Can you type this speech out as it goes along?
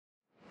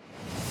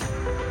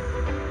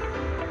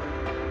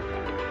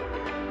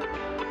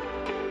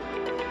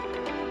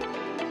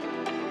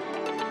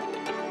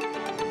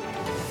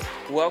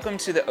Welcome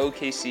to the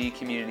OKC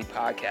Community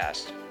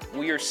Podcast.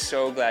 We are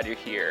so glad you're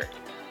here.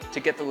 To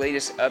get the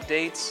latest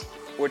updates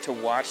or to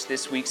watch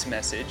this week's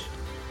message,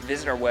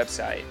 visit our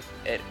website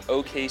at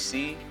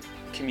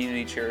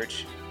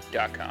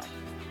okccommunitychurch.com.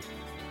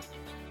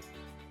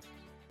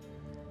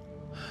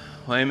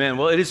 Well, amen.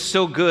 Well, it is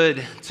so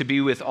good to be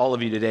with all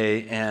of you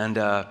today, and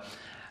I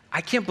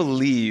can't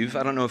believe,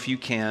 I don't know if you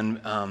can,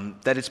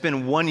 that it's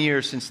been 1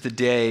 year since the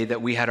day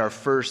that we had our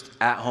first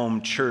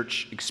at-home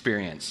church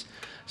experience.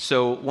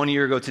 So 1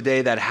 year ago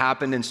today that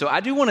happened, and so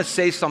I do want to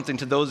say something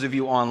to those of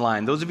you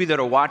online, those of you that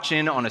are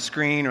watching on a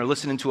screen or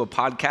listening to a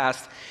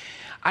podcast.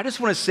 I just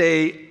want to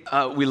say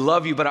we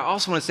love you, but I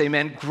also want to say,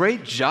 man,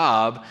 great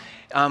job.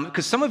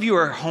 Because some of you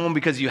are home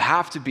because you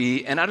have to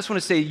be, and I just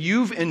want to say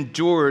you've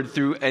endured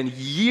through a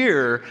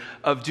year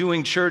of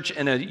doing church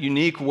in a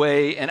unique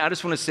way, and I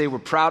just want to say we're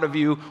proud of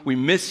you, we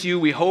miss you,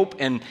 we hope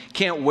and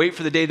can't wait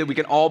for the day that we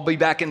can all be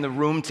back in the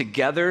room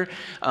together.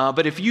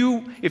 But if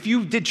you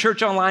did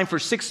church online for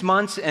 6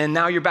 months and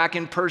now you're back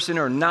in person,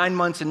 or 9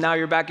 months and now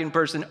you're back in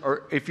person,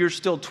 or if you're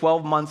still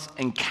 12 months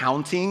and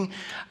counting,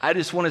 I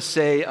just want to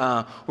say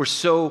we're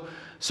so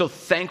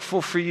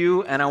thankful for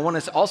you, and I want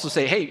to also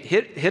say, hey,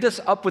 hit us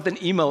up with an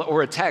email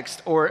or a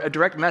text or a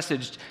direct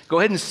message. Go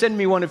ahead and send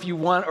me one if you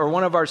want, or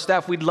one of our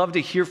staff. We'd love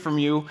to hear from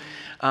you,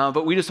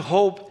 but we just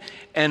hope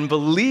and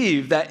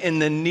believe that in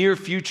the near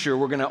future,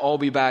 we're going to all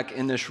be back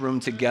in this room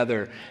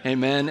together.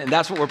 Amen, and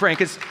that's what we're praying,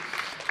 because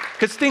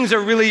things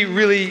are really,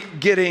 really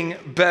getting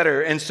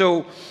better. And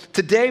so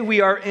today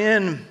we are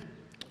in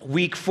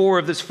Week 4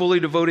 of this fully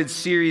devoted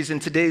series, and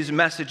today's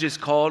message is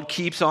called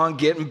Keeps on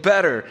Getting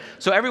Better.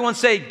 So everyone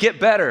say, get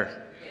better.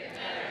 Get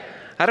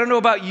better. I don't know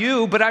about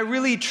you, but I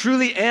really,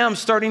 truly am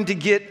starting to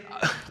get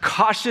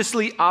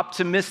cautiously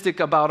optimistic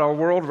about our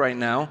world right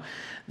now.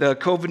 The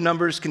COVID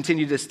numbers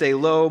continue to stay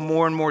low.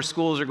 More and more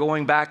schools are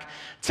going back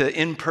to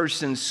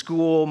in-person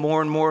school.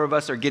 More and more of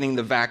us are getting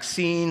the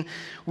vaccine.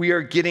 We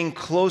are getting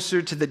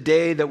closer to the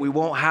day that we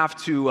won't have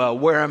to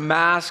wear a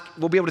mask.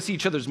 We'll be able to see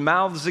each other's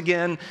mouths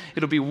again.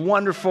 It'll be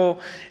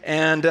wonderful.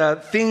 And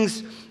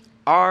things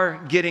are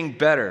getting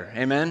better.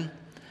 Amen?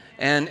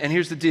 And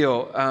here's the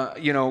deal.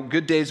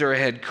 Good days are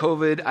ahead.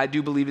 COVID, I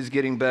do believe, is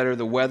getting better.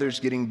 The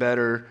weather's getting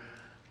better.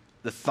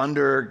 The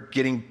thunder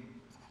getting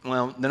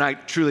well, they're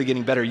not truly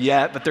getting better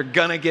yet, but they're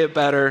going to get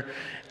better.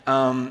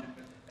 I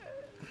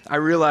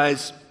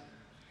realize,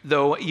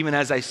 though, even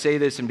as I say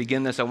this and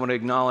begin this, I want to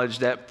acknowledge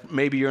that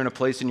maybe you're in a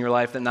place in your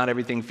life that not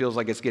everything feels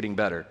like it's getting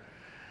better.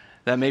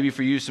 That maybe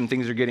for you, some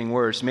things are getting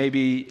worse.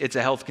 Maybe it's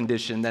a health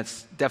condition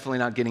that's definitely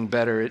not getting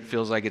better. It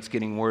feels like it's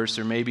getting worse.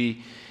 Or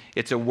maybe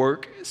it's a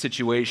work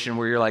situation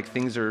where you're like,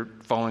 things are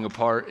falling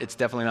apart. It's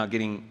definitely not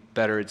getting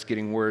better. It's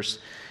getting worse.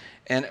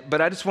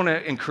 But I just want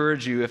to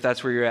encourage you, if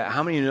that's where you're at,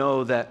 how many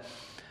know that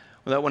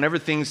whenever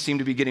things seem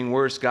to be getting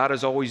worse, God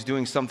is always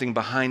doing something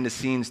behind the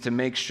scenes to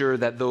make sure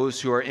that those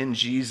who are in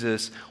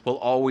Jesus will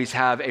always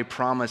have a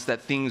promise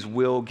that things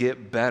will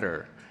get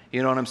better.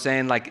 You know what I'm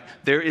saying? Like,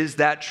 there is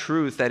that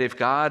truth that if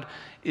God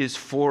is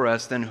for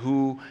us, then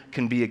who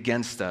can be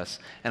against us?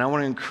 And I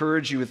want to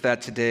encourage you with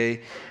that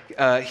today.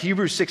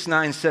 Hebrews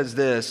 6:9 says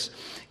this,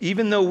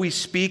 even though we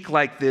speak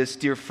like this,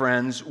 dear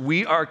friends,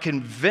 we are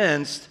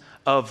convinced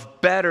of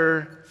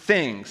better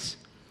things.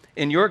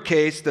 In your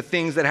case, the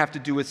things that have to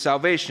do with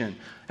salvation.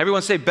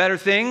 Everyone say better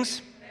things.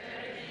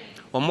 Better things.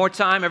 One more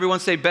time, everyone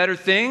say better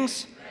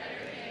things. Better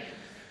things.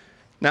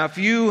 Now, if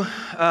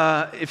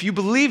you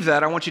believe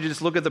that, I want you to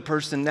just look at the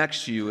person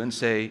next to you and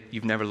say,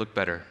 you've never looked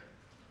better.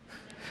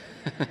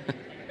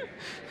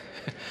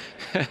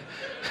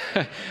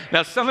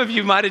 Now, some of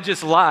you might have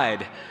just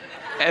lied.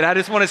 And I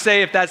just want to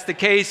say, if that's the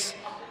case,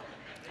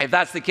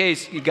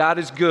 God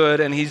is good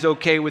and he's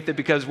okay with it,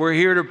 because we're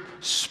here to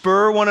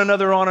spur one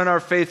another on in our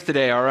faith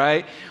today, all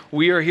right?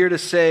 We are here to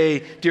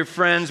say, dear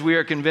friends, we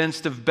are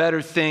convinced of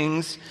better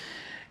things.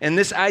 And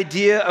this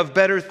idea of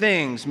better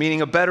things,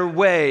 meaning a better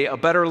way, a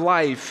better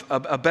life,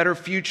 a better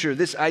future,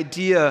 this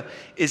idea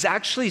is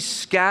actually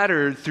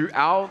scattered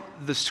throughout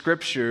the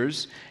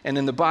scriptures and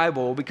in the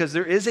Bible, because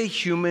there is a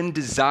human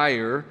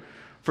desire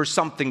for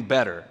something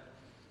better.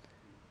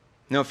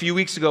 Now, a few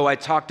weeks ago, I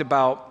talked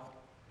about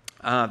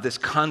this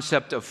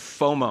concept of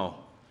FOMO,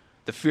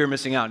 the fear of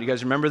missing out. You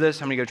guys remember this?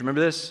 How many of you guys remember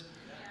this?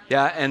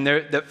 Yeah, and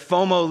that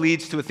FOMO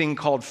leads to a thing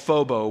called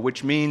FOBO,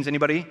 which means,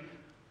 anybody?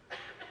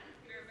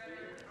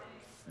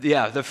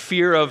 Yeah, the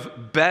fear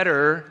of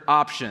better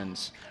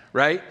options,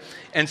 right?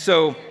 And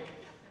so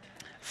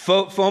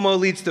FOMO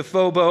leads to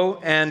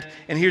FOBO, and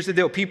here's the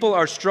deal. People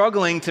are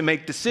struggling to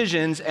make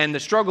decisions, and the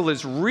struggle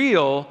is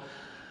real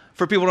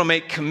for people to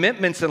make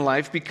commitments in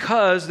life,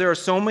 because there are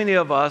so many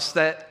of us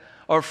that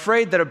are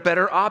afraid that a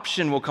better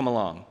option will come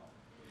along.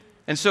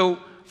 And so,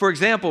 for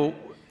example,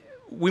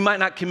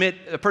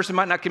 a person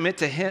might not commit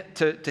to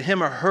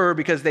him or her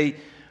because they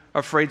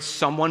are afraid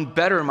someone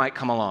better might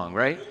come along,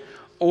 right?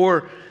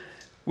 Or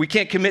We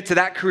can't commit to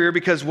that career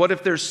because what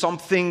if there's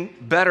something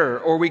better?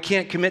 Or we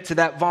can't commit to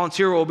that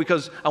volunteer role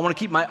because I want to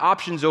keep my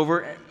options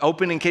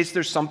open in case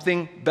there's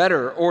something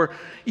better. Or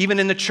even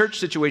in the church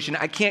situation,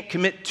 I can't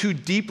commit too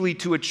deeply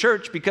to a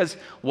church because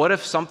what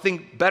if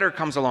something better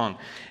comes along?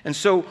 And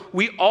so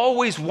we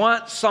always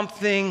want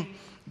something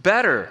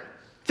better.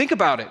 Think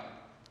about it.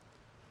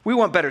 We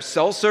want better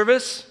cell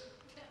service.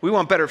 We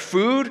want better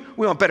food.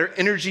 We want better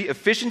energy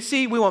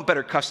efficiency. We want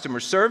better customer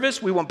service.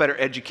 We want better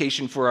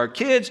education for our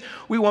kids.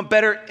 We want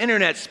better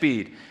internet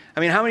speed. I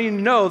mean, how many of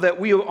you know that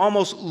we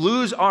almost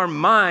lose our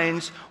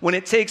minds when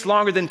it takes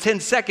longer than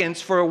 10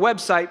 seconds for a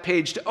website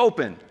page to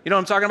open? You know what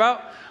I'm talking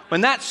about?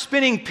 When that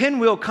spinning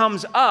pinwheel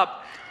comes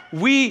up,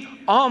 we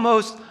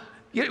almost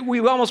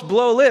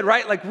blow a lid,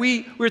 right? Like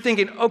we're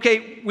thinking,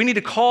 okay, we need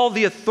to call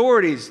the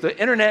authorities. The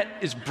internet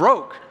is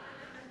broke.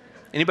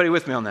 Anybody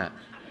with me on that?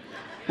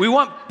 We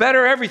want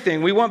better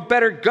everything. We want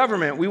better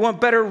government. We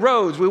want better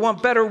roads. We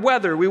want better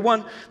weather. We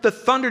want the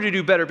Thunder to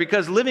do better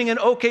because living in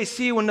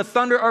OKC when the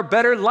Thunder are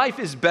better, life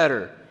is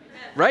better,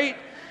 right?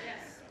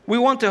 Yes. We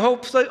want to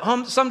hope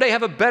someday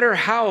have a better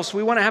house.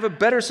 We want to have a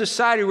better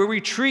society where we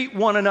treat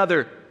one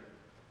another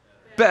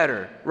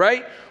better,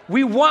 right?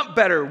 We want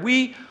better.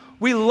 We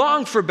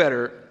long for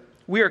better.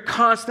 We are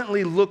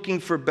constantly looking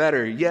for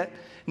better, yet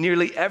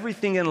nearly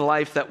everything in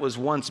life that was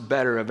once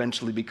better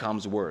eventually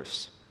becomes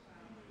worse.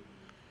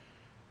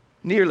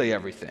 Nearly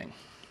everything.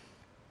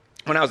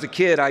 When I was a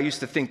kid, I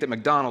used to think that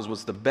McDonald's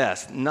was the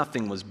best.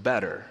 Nothing was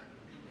better.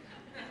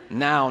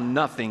 Now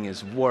nothing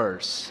is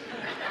worse.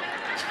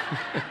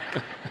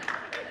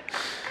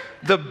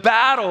 The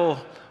battle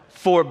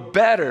for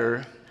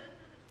better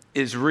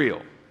is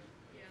real.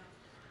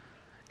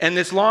 And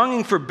this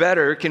longing for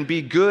better can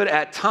be good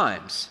at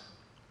times.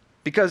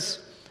 Because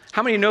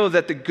how many know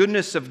that the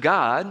goodness of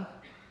God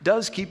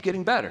does keep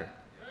getting better?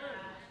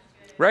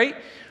 Right?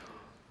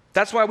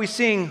 That's why we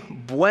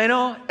sing,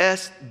 Bueno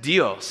es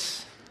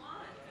Dios.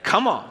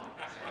 Come on.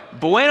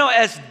 Bueno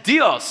es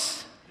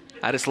Dios.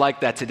 I just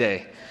like that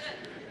today.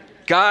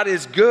 God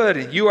is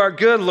good. You are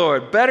good,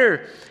 Lord.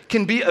 Better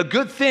can be a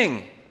good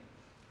thing.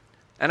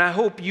 And I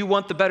hope you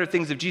want the better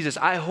things of Jesus.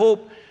 I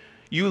hope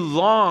you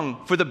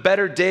long for the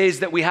better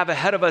days that we have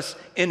ahead of us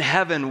in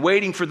heaven,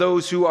 waiting for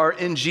those who are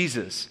in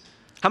Jesus.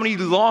 How many of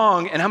you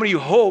long and how many of you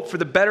hope for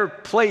the better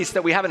place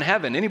that we have in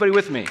heaven? Anybody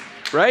with me,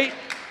 right?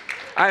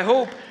 I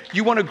hope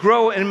you want to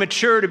grow and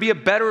mature to be a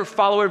better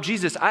follower of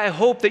Jesus. I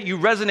hope that you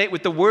resonate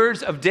with the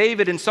words of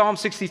David in Psalm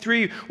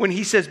 63 when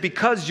he says,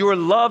 because your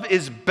love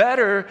is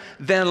better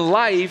than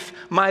life,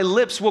 my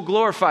lips will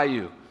glorify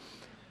you.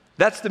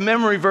 That's the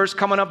memory verse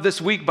coming up this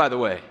week, by the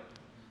way.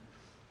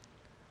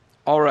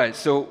 All right,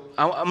 so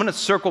I'm going to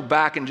circle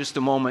back in just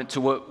a moment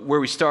to where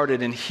we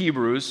started in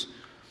Hebrews,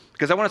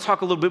 because I want to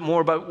talk a little bit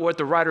more about what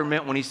the writer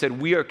meant when he said,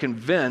 we are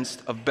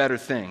convinced of better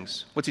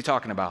things. What's he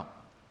talking about?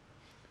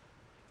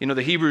 You know,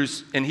 in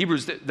Hebrews,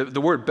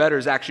 the word better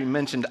is actually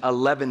mentioned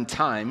 11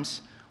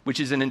 times,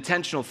 which is an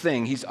intentional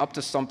thing. He's up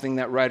to something,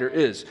 that writer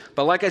is.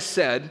 But like I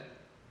said,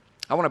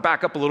 I want to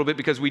back up a little bit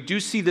because we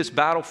do see this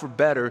battle for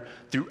better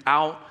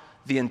throughout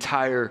the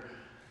entire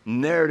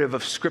narrative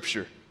of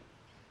Scripture.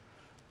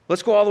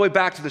 Let's go all the way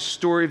back to the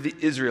story of the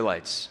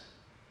Israelites.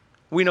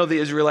 We know the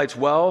Israelites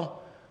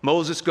well.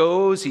 Moses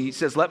goes, he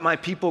says, let my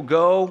people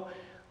go.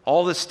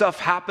 All this stuff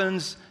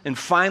happens, and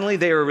finally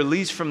they are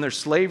released from their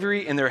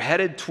slavery, and they're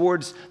headed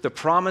towards the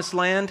promised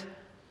land.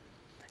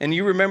 And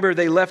you remember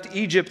they left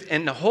Egypt,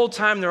 and the whole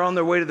time they're on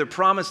their way to the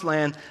promised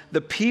land,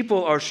 the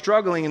people are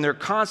struggling, and they're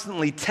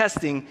constantly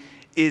testing,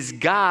 is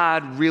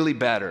God really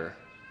better?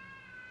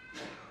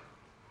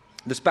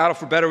 This battle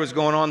for better was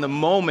going on the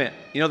moment,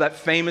 you know, that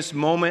famous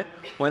moment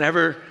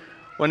whenever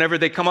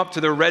they come up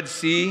to the Red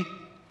Sea,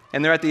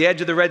 and they're at the edge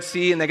of the Red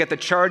Sea, and they got the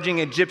charging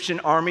Egyptian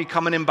army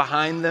coming in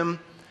behind them.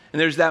 And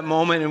there's that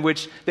moment in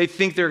which they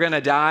think they're going to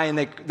die, and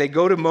they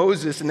go to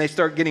Moses, and they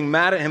start getting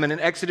mad at him. And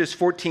in Exodus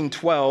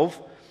 14:12,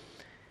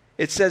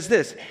 it says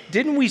this,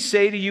 didn't we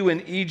say to you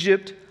in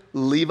Egypt,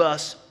 leave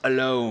us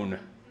alone?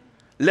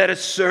 Let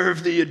us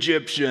serve the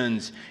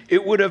Egyptians.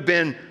 It would have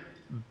been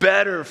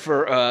better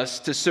for us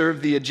to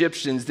serve the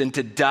Egyptians than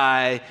to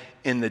die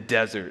in the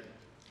desert.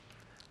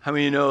 How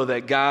many of you know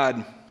that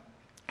God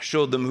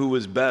showed them who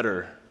was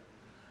better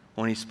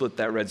when he split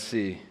that Red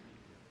Sea?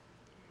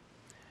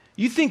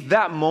 You think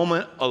that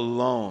moment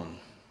alone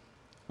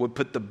would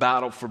put the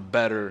battle for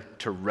better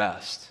to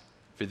rest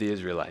for the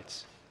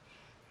Israelites.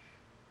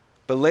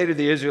 But later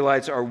the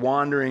Israelites are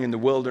wandering in the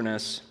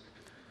wilderness,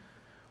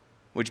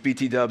 which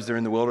BT dubs they're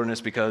in the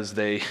wilderness because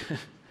they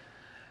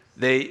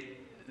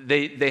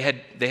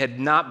had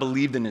not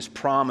believed in his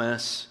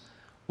promise,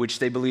 which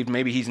they believed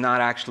maybe he's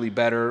not actually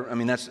better. I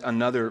mean, that's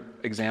another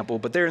example.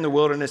 But they're in the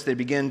wilderness. They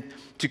begin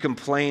to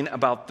complain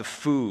about the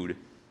food.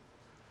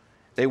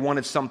 They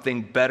wanted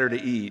something better to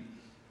eat.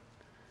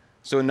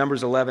 So in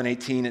Numbers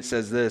 11:18, it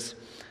says this,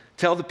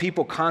 tell the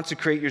people,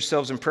 consecrate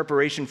yourselves in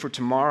preparation for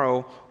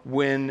tomorrow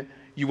when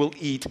you will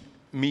eat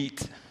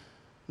meat.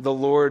 The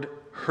Lord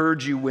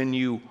heard you when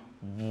you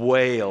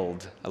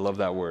wailed. I love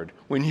that word.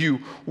 When you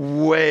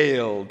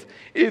wailed,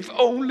 if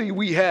only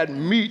we had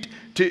meat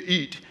to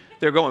eat.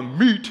 They're going,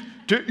 meat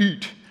to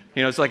eat.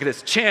 You know, it's like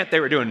this chant they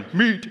were doing,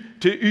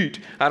 meat to eat.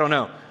 I don't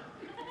know.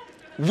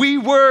 We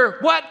were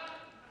what?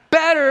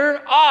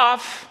 Better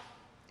off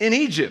in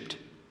Egypt.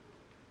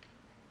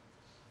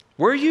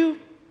 Were you?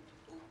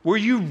 Were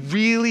you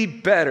really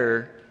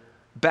better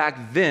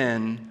back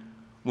then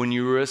when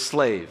you were a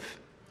slave?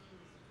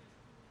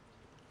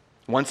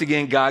 Once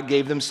again, God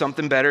gave them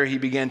something better. He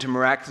began to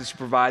miraculously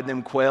provide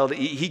them quail to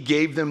eat. He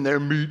gave them their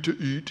meat to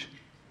eat.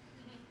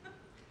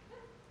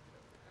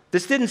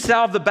 This didn't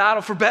solve the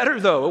battle for better,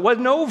 though. It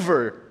wasn't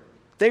over.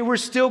 They were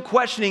still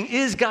questioning,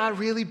 is God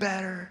really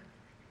better?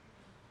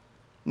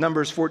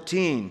 Numbers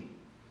 14,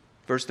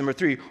 verse number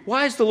 3.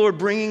 Why is the Lord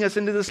bringing us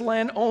into this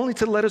land only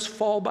to let us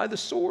fall by the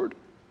sword?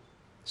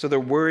 So they're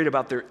worried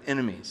about their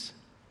enemies.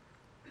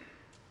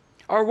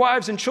 Our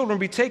wives and children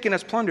be taken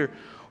as plunder.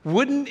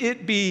 Wouldn't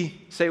it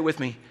be, say it with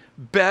me,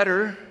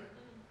 better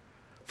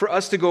for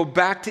us to go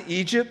back to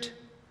Egypt?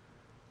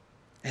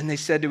 And they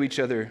said to each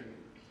other,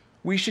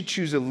 we should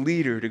choose a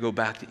leader to go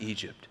back to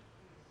Egypt.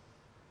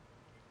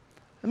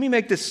 Let me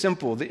make this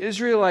simple. The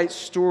Israelite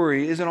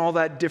story isn't all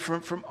that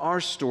different from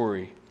our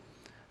story.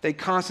 They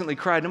constantly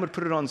cried, and I'm going to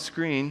put it on the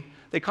screen.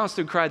 They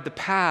constantly cried, the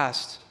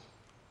past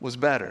was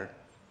better.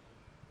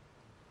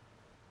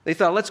 They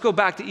thought, let's go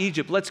back to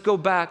Egypt. Let's go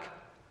back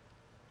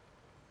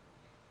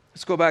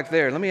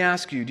there. Let me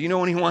ask you, do you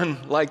know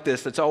anyone like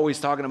this that's always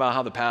talking about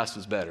how the past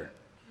was better?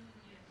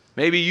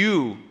 Maybe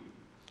you,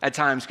 at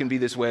times, can be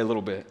this way a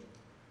little bit.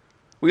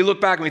 We look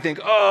back and we think,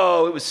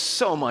 oh, it was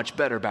so much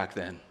better back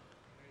then.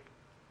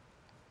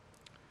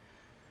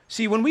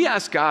 See, when we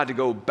ask God to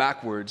go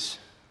backwards,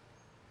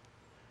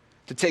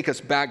 to take us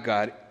back,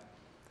 God,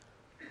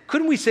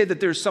 couldn't we say that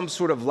there's some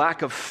sort of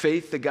lack of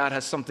faith that God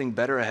has something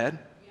better ahead?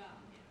 Yeah.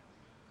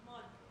 Come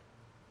on.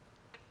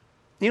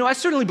 You know, I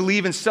certainly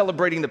believe in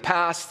celebrating the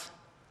past.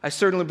 I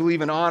certainly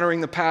believe in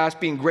honoring the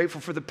past, being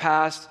grateful for the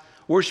past,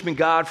 worshiping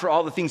God for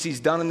all the things he's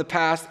done in the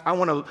past. I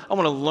want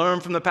to learn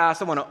from the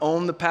past. I want to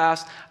own the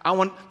past. I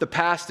want the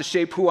past to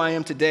shape who I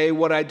am today,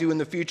 what I do in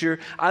the future.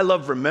 I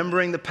love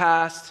remembering the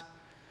past.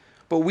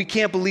 But we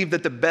can't believe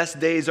that the best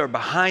days are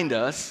behind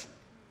us.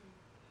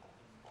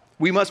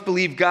 We must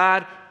believe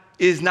God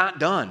is not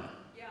done.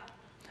 Yeah.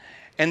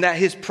 And that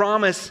his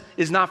promise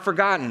is not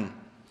forgotten.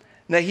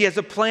 And that he has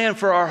a plan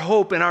for our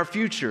hope and our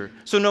future.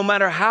 So no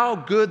matter how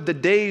good the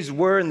days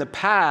were in the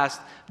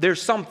past,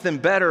 there's something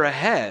better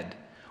ahead.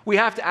 We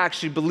have to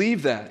actually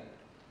believe that.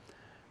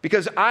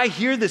 Because I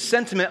hear this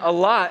sentiment a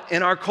lot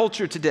in our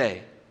culture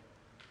today.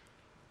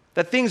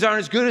 That things aren't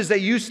as good as they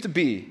used to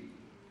be.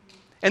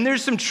 And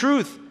there's some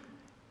truth,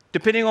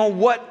 depending on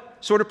what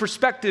sort of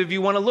perspective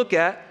you want to look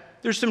at.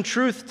 There's some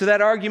truth to that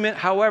argument.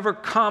 However,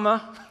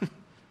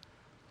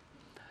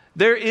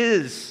 there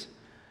is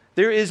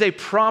a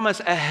promise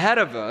ahead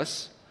of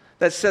us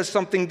that says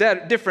something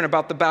different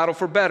about the battle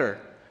for better.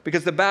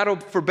 Because the battle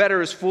for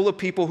better is full of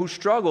people who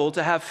struggle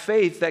to have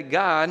faith that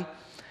God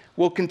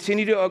will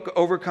continue to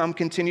overcome,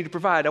 continue to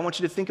provide. I want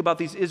you to think about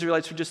these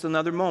Israelites for just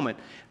another moment.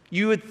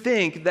 You would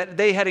think that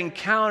they had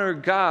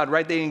encountered God,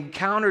 right? They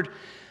encountered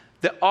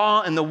the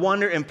awe and the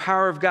wonder and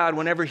power of God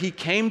whenever he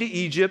came to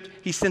Egypt.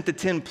 He sent the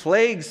 10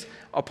 plagues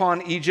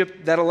upon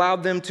Egypt that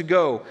allowed them to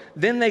go.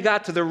 Then they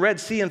got to the Red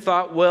Sea and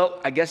thought,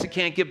 well, I guess it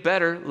can't get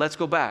better. Let's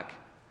go back.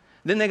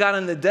 Then they got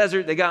in the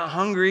desert. They got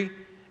hungry.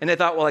 And they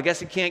thought, well, I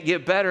guess it can't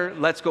get better.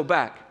 Let's go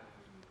back.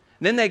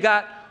 Then they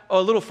got a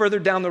little further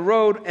down the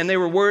road, and they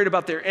were worried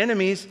about their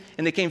enemies,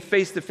 and they came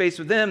face to face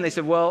with them. They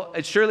said, well,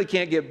 it surely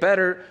can't get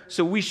better,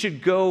 so we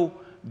should go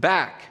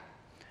back.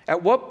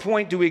 At what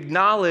point do we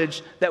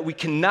acknowledge that we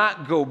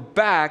cannot go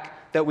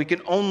back, that we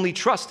can only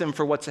trust him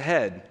for what's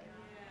ahead?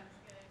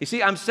 You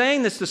see, I'm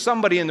saying this to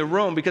somebody in the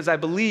room because I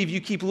believe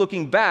you keep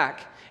looking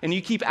back, and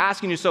you keep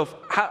asking yourself,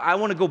 I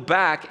want to go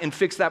back and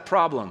fix that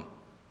problem.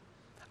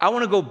 I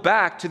want to go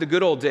back to the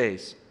good old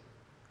days.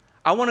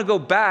 I want to go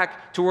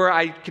back to where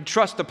I could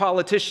trust the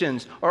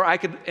politicians, or I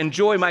could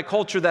enjoy my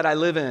culture that I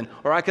live in,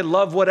 or I could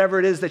love whatever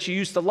it is that you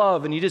used to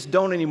love and you just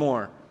don't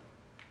anymore.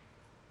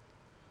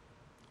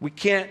 We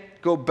can't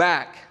go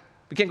back.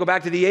 We can't go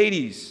back to the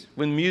 80s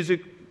when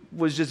music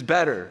was just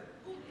better.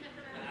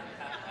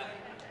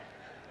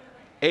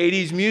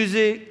 80s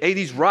music,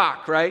 80s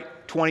rock, right?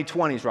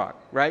 2020s rock,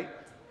 right?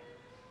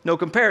 No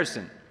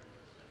comparison.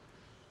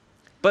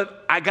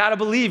 But I got to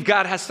believe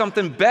God has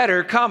something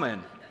better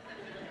coming.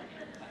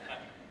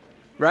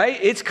 Right?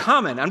 It's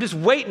coming. I'm just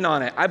waiting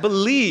on it. I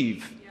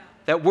believe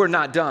that we're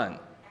not done.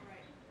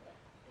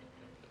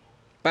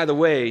 By the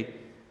way,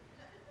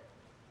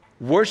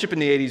 worship in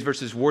the 80s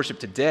versus worship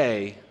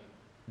today,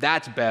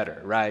 that's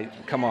better, right?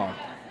 Come on.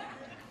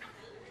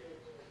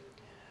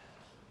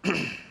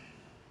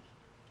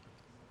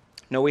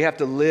 No, we have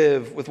to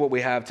live with what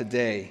we have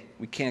today.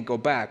 We can't go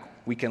back.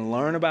 We can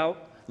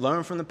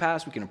learn from the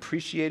past. We can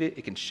appreciate it.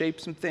 It can shape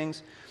some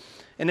things.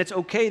 And it's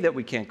okay that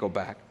we can't go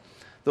back.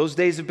 Those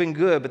days have been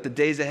good, but the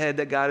days ahead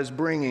that God is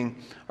bringing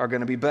are going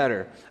to be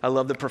better. I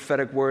love the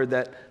prophetic word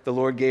that the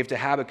Lord gave to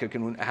Habakkuk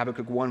in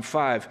Habakkuk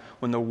 1:5,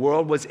 when the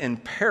world was in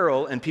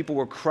peril and people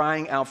were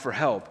crying out for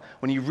help.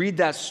 When you read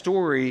that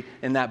story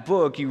in that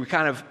book, you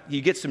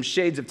get some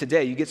shades of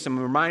today. You get some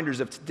reminders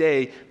of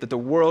today that the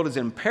world is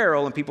in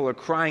peril and people are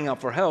crying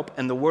out for help.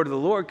 And the word of the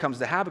Lord comes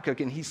to Habakkuk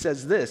and he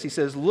says this. He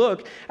says,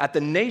 look at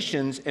the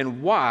nations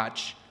and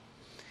watch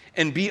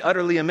and be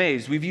utterly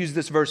amazed. We've used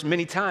this verse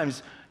many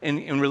times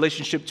in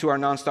relationship to our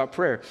nonstop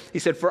prayer. He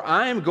said, for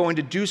I am going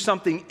to do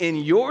something in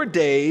your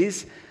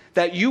days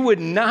that you would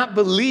not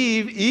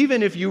believe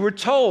even if you were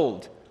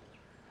told.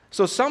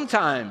 So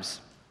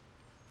sometimes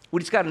we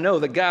just got to know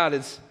that God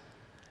has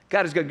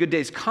got good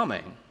days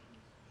coming.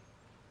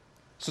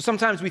 So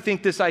sometimes we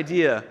think this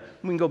idea,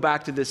 we can go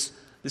back to this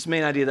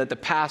main idea that the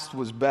past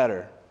was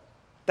better.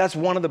 That's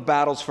one of the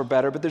battles for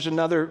better, but there's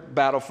another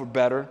battle for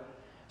better.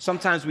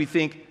 Sometimes we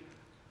think,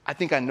 I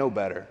think I know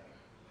better.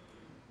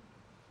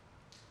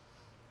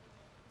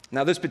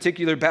 Now, this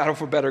particular battle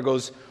for better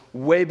goes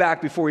way back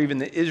before even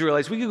the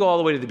Israelites. We could go all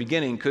the way to the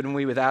beginning, couldn't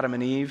we, with Adam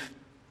and Eve?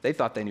 They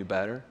thought they knew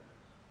better.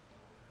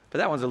 But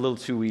that one's a little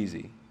too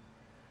easy.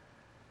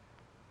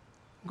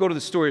 Go to the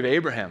story of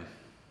Abraham.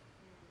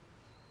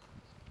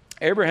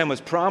 Abraham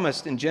was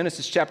promised in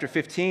Genesis chapter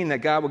 15 that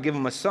God would give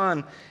him a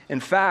son.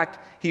 In fact,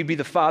 he'd be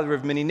the father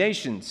of many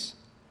nations.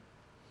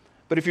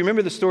 But if you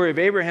remember the story of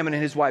Abraham and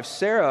his wife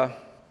Sarah,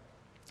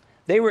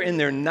 they were in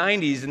their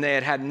 90s and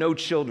they had no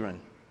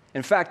children.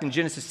 In fact, in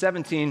Genesis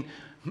 17,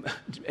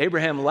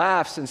 Abraham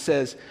laughs and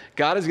says,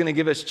 God is going to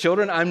give us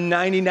children. I'm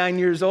 99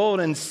 years old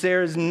and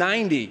Sarah's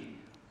 90.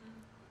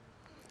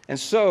 And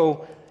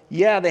so,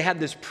 yeah, they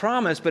had this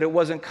promise, but it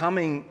wasn't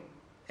coming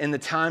in the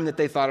time that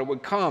they thought it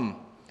would come.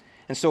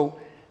 And so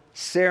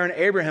Sarah and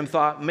Abraham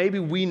thought, maybe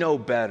we know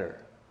better.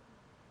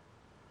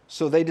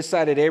 So they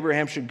decided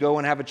Abraham should go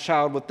and have a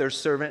child with their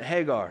servant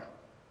Hagar.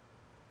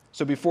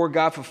 So before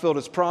God fulfilled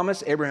his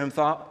promise, Abraham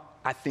thought,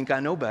 I think I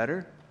know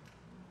better.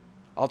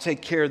 I'll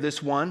take care of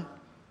this one.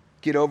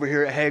 Get over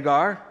here at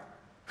Hagar.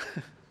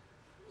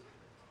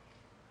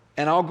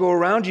 And I'll go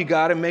around you,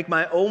 God, and make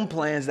my own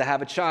plans to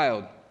have a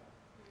child.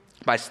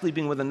 By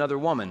sleeping with another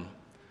woman,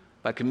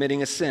 by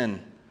committing a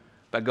sin,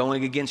 by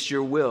going against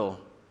your will,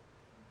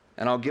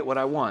 and I'll get what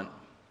I want.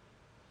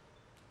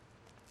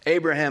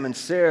 Abraham and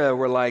Sarah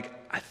were like,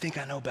 I think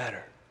I know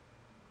better.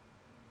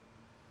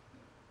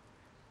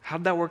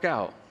 How'd that work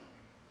out?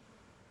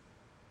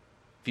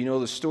 If you know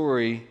the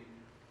story,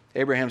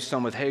 Abraham's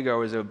son with Hagar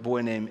was a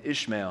boy named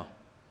Ishmael.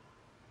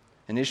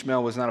 And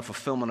Ishmael was not a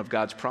fulfillment of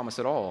God's promise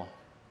at all.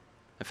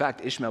 In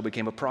fact, Ishmael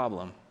became a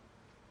problem.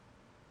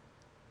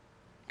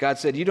 God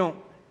said, you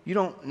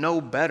don't know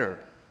better,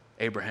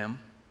 Abraham.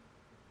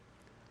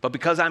 But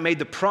because I made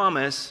the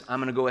promise, I'm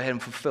going to go ahead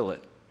and fulfill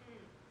it.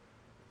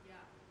 Yeah.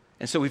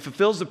 And so he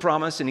fulfills the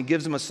promise and he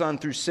gives him a son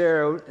through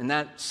Sarah, and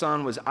that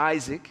son was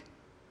Isaac.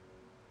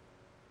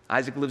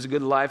 Isaac lives a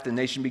good life, the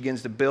nation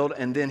begins to build,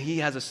 and then he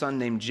has a son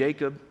named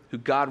Jacob, who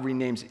God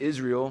renames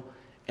Israel,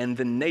 and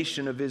the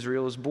nation of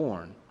Israel is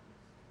born.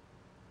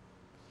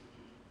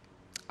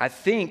 I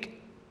think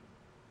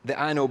the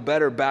I know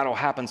better battle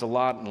happens a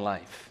lot in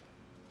life.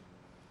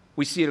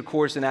 We see it, of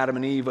course, in Adam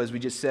and Eve, as we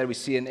just said. We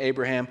see it in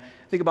Abraham.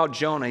 Think about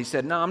Jonah. He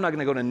said, no, I'm not going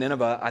to go to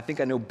Nineveh. I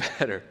think I know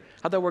better.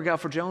 How'd that work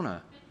out for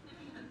Jonah?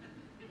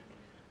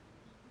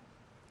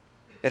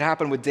 It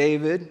happened with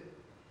David.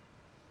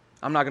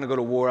 I'm not going to go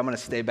to war. I'm going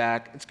to stay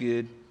back. It's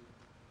good.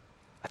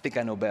 I think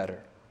I know better.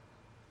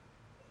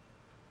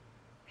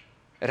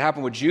 It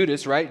happened with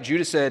Judas, right?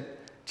 Judas said,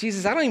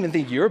 Jesus, I don't even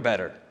think you're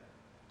better.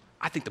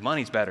 I think the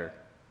money's better.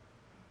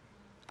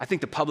 I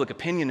think the public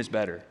opinion is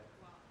better.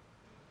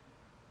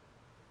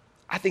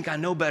 I think I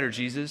know better,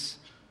 Jesus.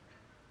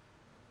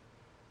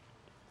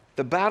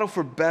 The battle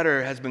for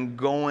better has been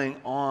going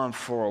on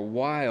for a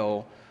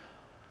while.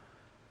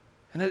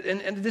 And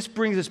this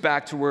brings us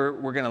back to where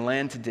we're going to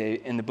land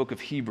today in the book of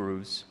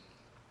Hebrews.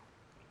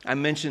 I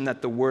mentioned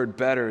that the word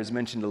better is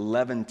mentioned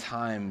 11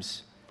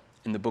 times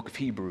in the book of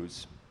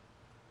Hebrews.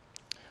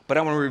 But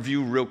I want to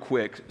review real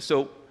quick.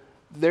 So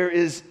there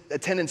is a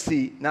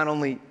tendency, not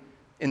only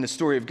in the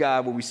story of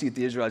God where we see it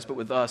the Israelites, but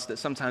with us, that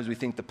sometimes we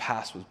think the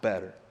past was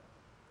better.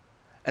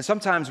 And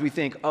sometimes we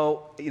think,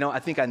 I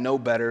think I know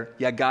better.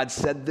 Yeah, God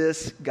said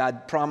this,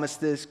 God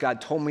promised this, God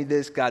told me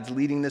this, God's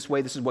leading this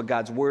way, this is what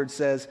God's word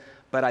says,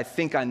 but I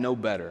think I know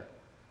better.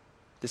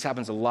 This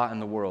happens a lot in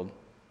the world.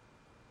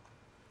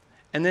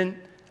 And then,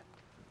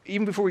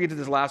 even before we get to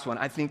this last one,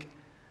 I think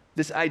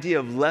this idea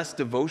of less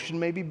devotion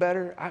may be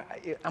better.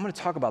 I'm going to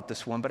talk about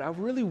this one, but I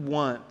really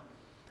want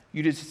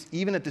you to, just,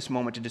 even at this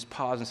moment, to just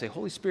pause and say,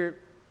 Holy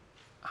Spirit,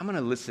 I'm going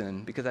to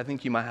listen because I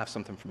think you might have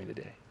something for me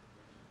today.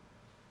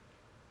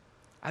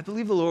 I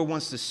believe the Lord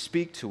wants to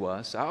speak to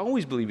us. I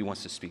always believe He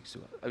wants to speak to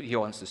us. He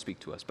wants to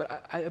speak to us.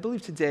 But I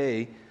believe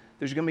today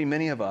there's going to be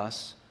many of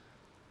us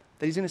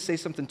that He's going to say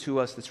something to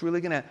us that's really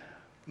going to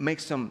make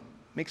some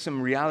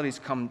realities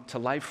come to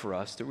life for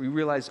us, that we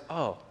realize,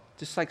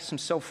 just like some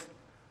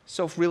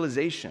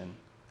self-realization.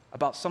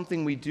 about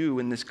something we do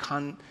in this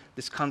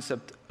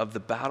concept of the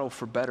battle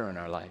for better in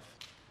our life?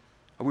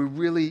 Are we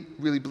really,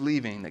 really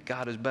believing that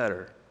God is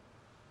better?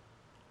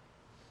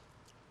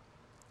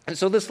 And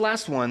so this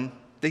last one,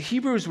 the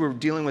Hebrews were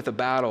dealing with a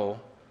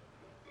battle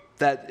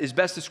that is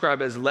best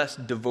described as less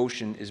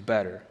devotion is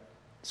better.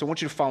 So I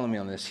want you to follow me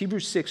on this.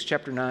 Hebrews 6,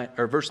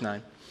 verse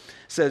 9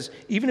 says,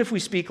 even if we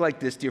speak like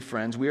this, dear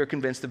friends, we are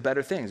convinced of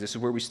better things. This is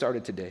where we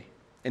started today.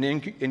 And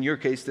in your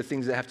case, the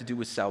things that have to do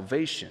with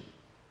salvation.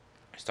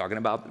 He's talking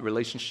about the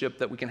relationship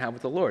that we can have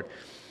with the Lord.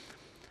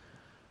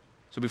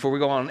 So before we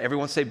go on,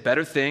 everyone say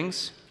better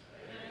things.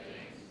 Better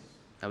things.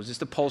 That was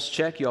just a pulse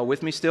check. You all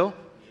with me still?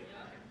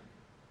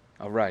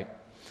 Yeah. All right.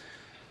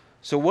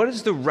 So what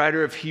is the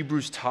writer of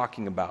Hebrews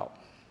talking about?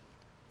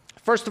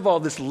 First of all,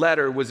 this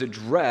letter was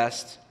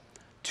addressed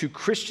to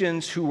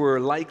Christians who were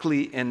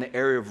likely in the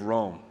area of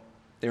Rome.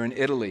 They're in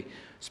Italy,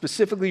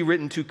 specifically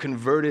written to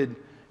converted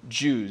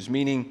Jews,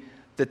 meaning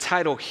the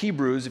title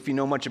Hebrews, if you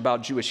know much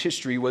about Jewish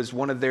history, was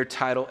one of their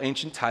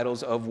ancient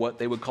titles of what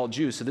they would call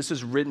Jews. So this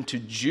was written to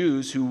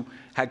Jews who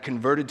had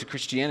converted to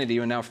Christianity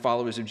and are now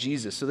followers of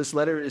Jesus. So this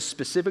letter is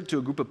specific to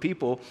a group of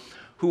people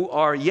who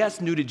are, yes,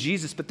 new to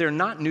Jesus, but they're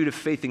not new to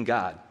faith in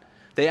God.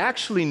 They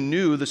actually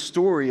knew the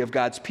story of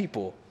God's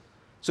people.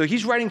 So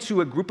he's writing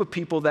to a group of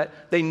people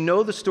that they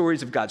know the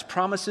stories of God's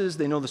promises.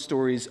 They know the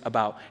stories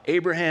about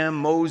Abraham,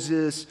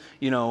 Moses,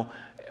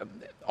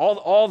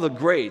 all the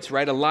greats,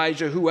 right?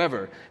 Elijah,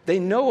 whoever. They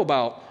know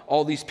about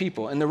all these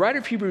people. And the writer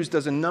of Hebrews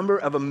does a number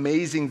of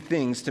amazing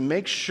things to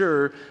make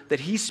sure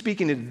that he's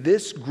speaking to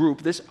this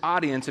group, this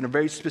audience, in a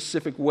very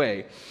specific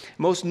way.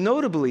 Most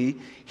notably,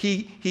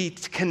 he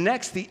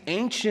connects the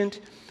ancient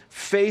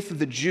faith of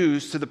the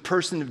Jews to the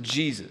person of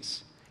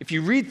Jesus. If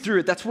you read through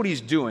it, that's what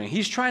he's doing.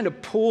 He's trying to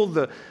pull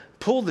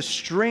the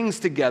strings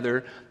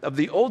together of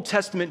the Old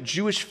Testament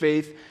Jewish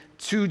faith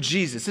to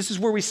Jesus. This is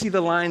where we see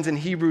the lines in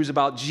Hebrews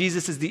about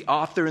Jesus is the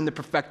author and the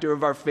perfecter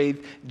of our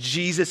faith.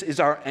 Jesus is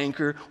our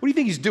anchor. What do you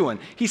think he's doing?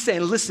 He's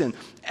saying, listen,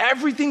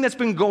 everything that's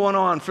been going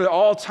on for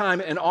all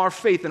time in our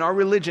faith and our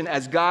religion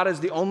as God is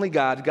the only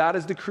God, God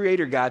is the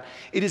creator God,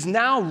 it is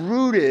now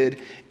rooted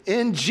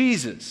in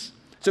Jesus.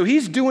 So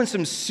he's doing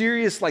some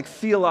serious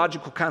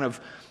theological kind of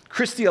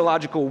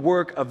Christological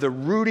work of the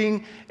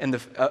rooting and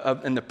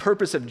the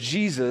purpose of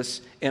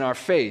Jesus in our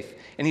faith.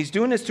 And he's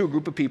doing this to a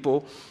group of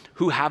people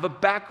who have a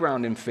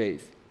background in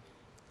faith.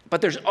 But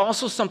there's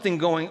also something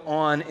going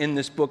on in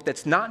this book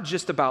that's not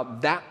just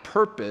about that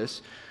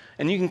purpose,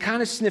 and you can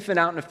kind of sniff it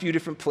out in a few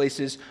different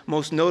places.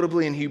 Most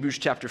notably in Hebrews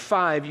chapter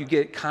 5, you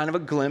get kind of a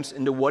glimpse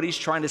into what he's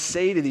trying to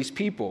say to these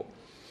people.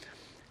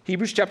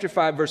 Hebrews chapter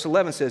 5, verse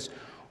 11 says,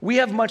 we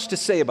have much to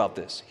say about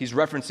this. He's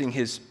referencing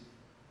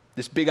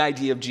this big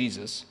idea of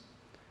Jesus.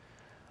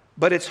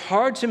 But it's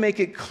hard to make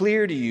it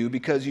clear to you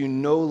because you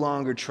no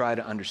longer try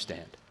to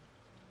understand.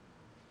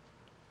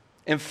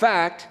 In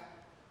fact,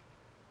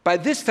 by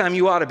this time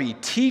you ought to be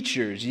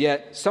teachers,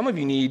 yet some of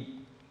you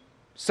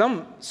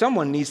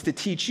someone needs to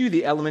teach you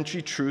the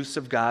elementary truths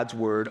of God's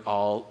word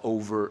all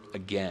over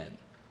again.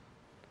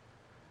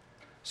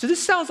 So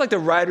this sounds like the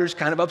writer's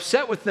kind of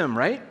upset with them,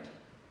 right?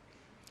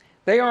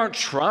 They aren't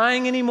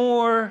trying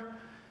anymore.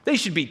 They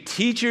should be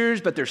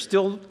teachers, but they're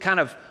still kind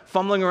of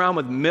fumbling around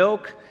with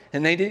milk.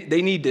 And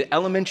they need the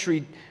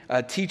elementary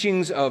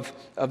teachings of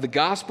the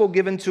gospel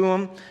given to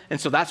them.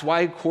 And so that's why,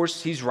 of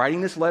course, he's writing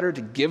this letter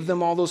to give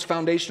them all those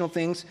foundational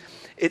things.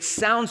 It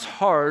sounds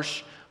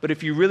harsh, but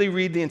if you really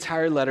read the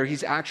entire letter,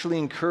 he's actually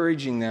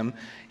encouraging them.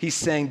 He's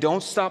saying,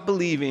 don't stop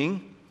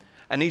believing.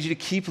 I need you to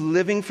keep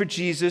living for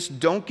Jesus.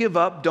 Don't give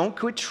up. Don't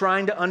quit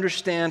trying to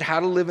understand how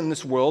to live in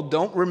this world.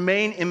 Don't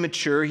remain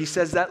immature. He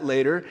says that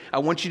later. I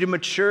want you to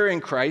mature in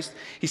Christ.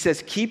 He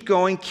says, keep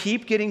going,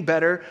 keep getting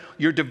better.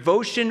 Your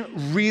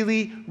devotion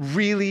really,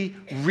 really,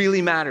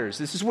 really matters.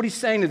 This is what he's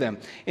saying to them.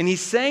 And he's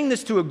saying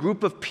this to a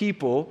group of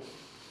people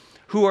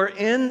who are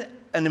in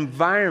an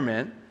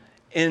environment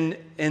in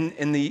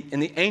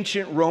the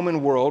ancient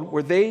Roman world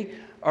where they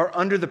are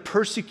under the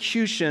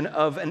persecution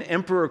of an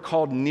emperor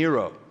called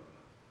Nero.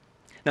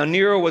 Now,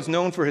 Nero was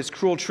known for his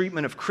cruel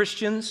treatment of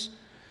Christians.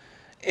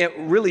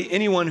 Really,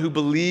 anyone who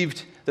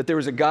believed that there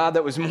was a God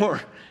that was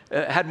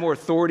had more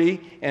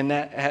authority and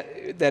that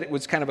it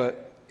was kind of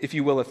if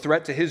you will, a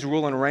threat to his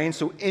rule and reign.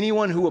 So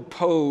anyone who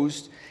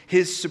opposed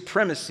his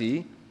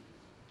supremacy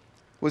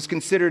was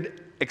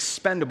considered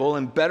expendable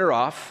and better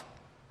off,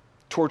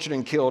 tortured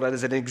and killed,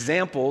 as an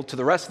example to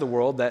the rest of the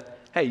world that,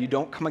 hey, you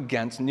don't come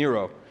against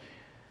Nero.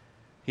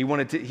 He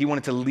wanted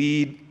to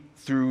lead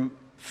through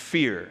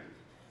fear.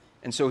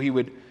 And so he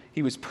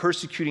was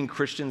persecuting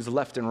Christians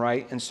left and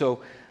right. And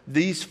so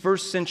these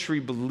first century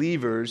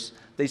believers,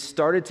 they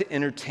started to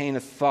entertain a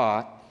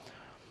thought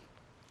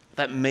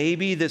that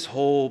maybe this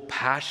whole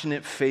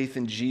passionate faith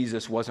in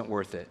Jesus wasn't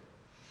worth it.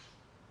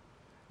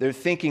 They're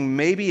thinking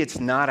maybe it's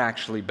not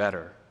actually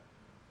better.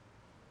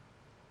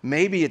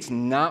 Maybe it's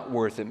not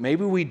worth it.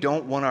 Maybe we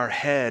don't want our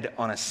head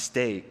on a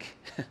stake.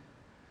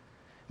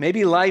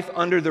 Maybe life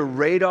under the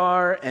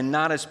radar and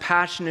not as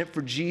passionate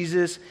for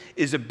Jesus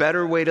is a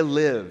better way to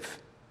live.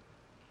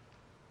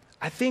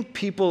 I think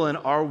people in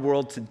our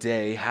world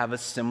today have a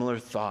similar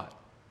thought.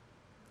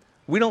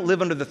 We don't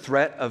live under the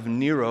threat of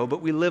Nero,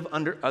 but we live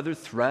under other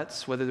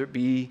threats, whether it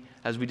be,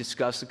 as we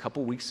discussed a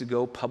couple weeks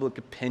ago, public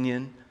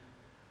opinion,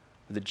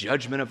 or the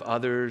judgment of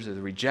others, or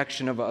the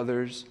rejection of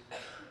others.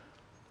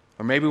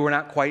 Or maybe we're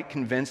not quite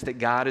convinced that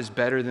God is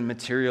better than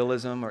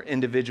materialism or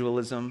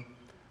individualism.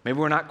 Maybe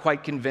we're not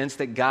quite convinced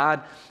that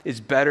God is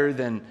better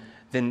than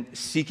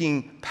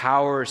seeking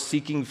power or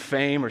seeking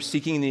fame or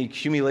seeking the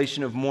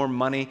accumulation of more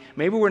money.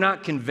 Maybe we're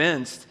not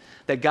convinced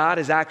that God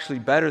is actually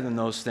better than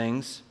those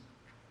things.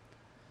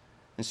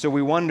 And so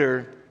we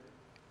wonder,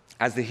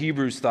 as the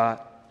Hebrews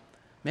thought,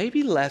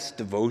 maybe less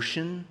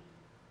devotion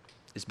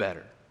is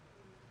better.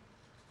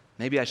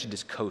 Maybe I should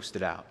just coast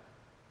it out.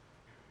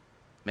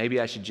 Maybe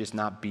I should just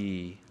not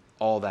be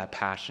all that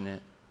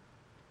passionate,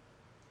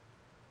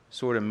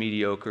 sort of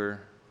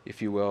mediocre,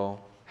 if you will,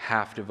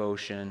 half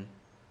devotion.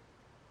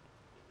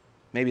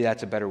 Maybe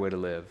that's a better way to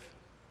live.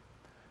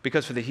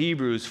 Because for the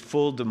Hebrews,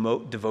 full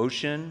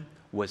devotion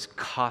was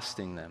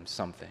costing them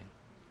something.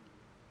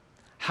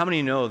 How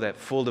many know that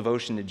full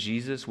devotion to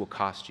Jesus will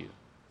cost you?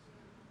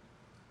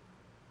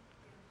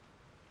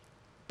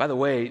 By the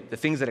way, the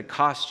things that it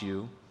costs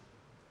you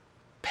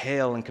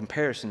pale in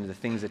comparison to the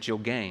things that you'll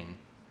gain.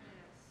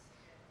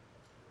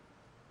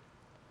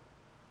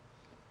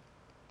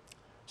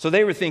 So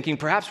they were thinking,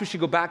 perhaps we should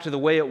go back to the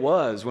way it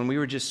was when we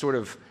were just sort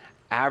of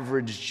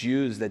average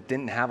Jews that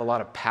didn't have a lot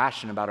of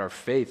passion about our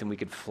faith and we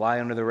could fly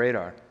under the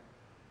radar.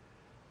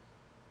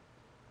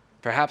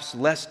 Perhaps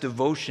less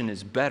devotion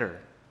is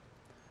better.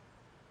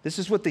 This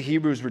is what the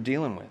Hebrews were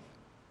dealing with.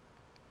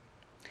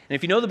 And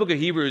if you know the book of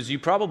Hebrews, you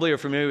probably are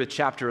familiar with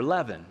chapter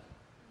 11.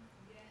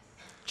 Yes.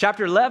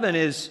 Chapter 11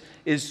 is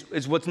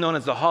what's known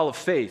as the Hall of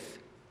Faith.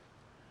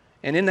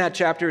 And in that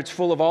chapter, it's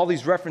full of all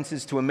these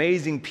references to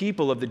amazing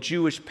people of the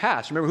Jewish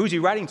past. Remember, who's he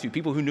writing to?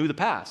 People who knew the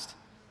past.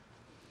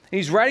 And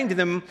he's writing to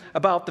them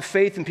about the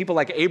faith in people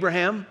like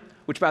Abraham,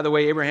 which, by the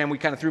way, Abraham, we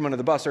kind of threw him under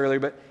the bus earlier,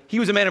 but he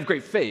was a man of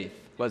great faith,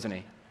 wasn't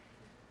he?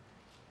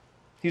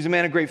 He was a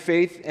man of great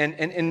faith,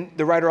 and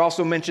the writer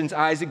also mentions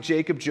Isaac,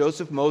 Jacob,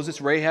 Joseph,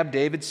 Moses, Rahab,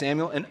 David,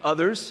 Samuel, and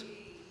others,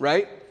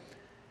 right?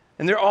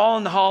 And they're all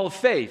in the Hall of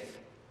Faith.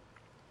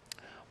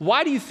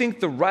 Why do you think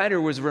the writer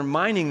was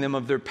reminding them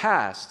of their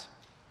past?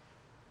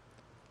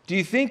 Do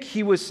you think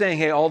he was saying,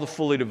 hey, all the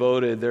fully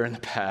devoted, they're in the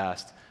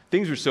past.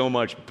 Things were so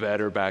much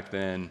better back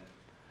then.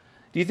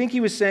 Do you think he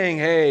was saying,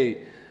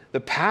 hey, the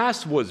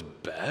past was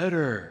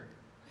better?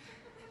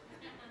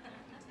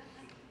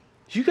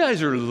 You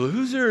guys are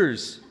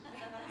losers.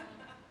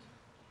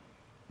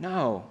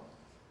 No.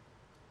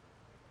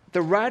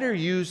 The writer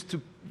used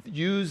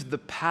the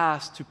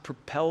past to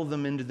propel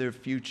them into their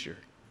future.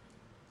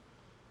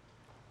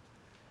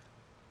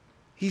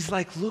 He's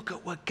like, look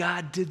at what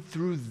God did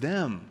through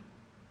them.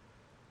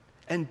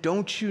 And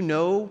don't you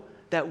know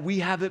that we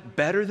have it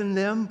better than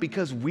them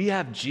because we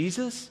have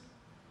Jesus?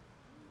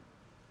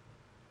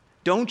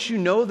 Don't you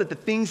know that the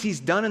things he's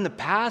done in the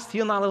past,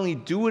 he'll not only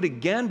do it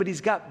again, but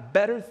he's got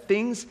better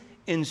things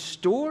in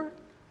store?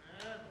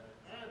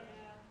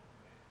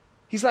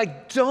 He's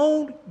like,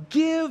 don't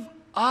give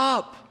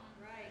up.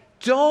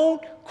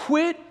 Don't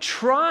quit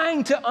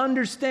trying to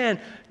understand.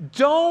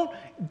 Don't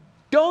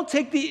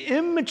take the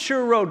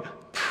immature road.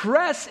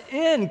 Press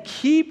in.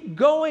 Keep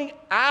going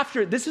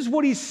after it. This is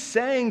what he's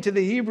saying to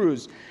the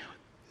Hebrews.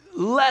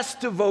 Less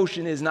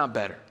devotion is not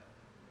better.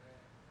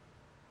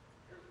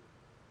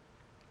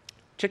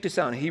 Check this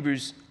out in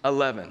Hebrews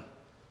 11,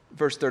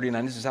 verse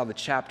 39. This is how the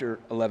chapter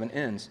 11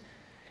 ends.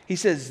 He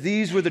says,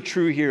 these were the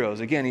true heroes.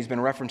 Again, he's been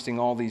referencing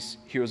all these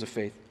heroes of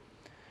faith.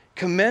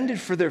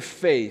 Commended for their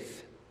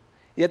faith,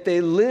 yet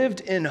they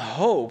lived in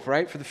hope,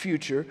 right, for the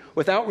future,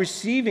 without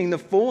receiving the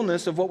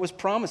fullness of what was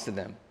promised to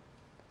them.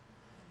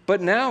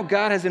 But now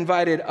God has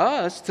invited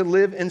us to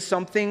live in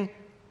something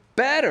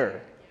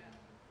better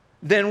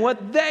than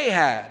what they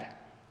had.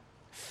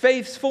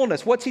 Faith's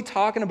fullness. What's he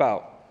talking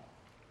about?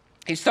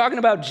 He's talking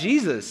about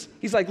Jesus.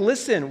 He's like,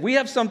 listen, we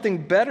have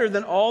something better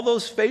than all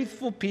those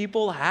faithful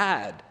people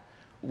had.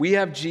 We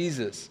have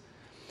Jesus.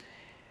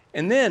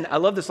 And then, I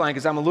love this line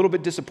because I'm a little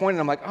bit disappointed.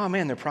 I'm like, oh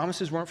man, their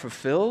promises weren't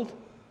fulfilled.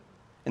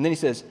 And then he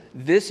says,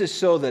 this is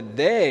so that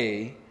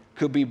they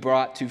could be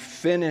brought to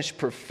finished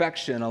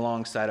perfection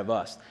alongside of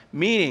us.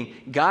 Meaning,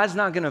 God's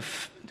not going to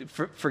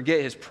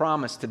forget his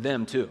promise to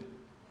them too.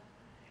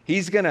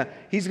 He's going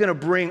to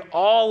bring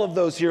all of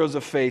those heroes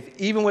of faith,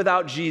 even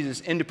without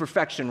Jesus, into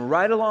perfection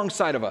right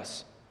alongside of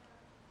us.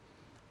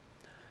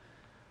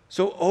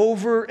 So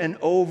over and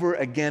over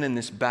again in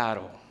this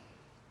battle,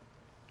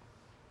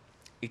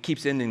 it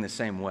keeps ending the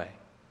same way.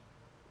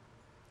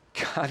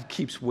 God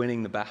keeps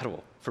winning the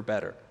battle for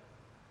better.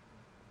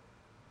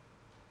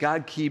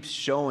 God keeps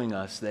showing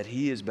us that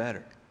he is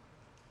better,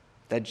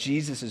 that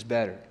Jesus is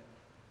better,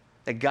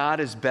 that God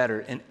is better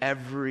in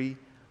every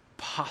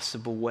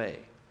possible way.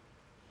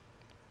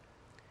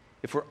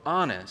 If we're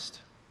honest,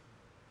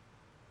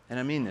 and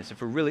I mean this,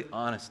 if we're really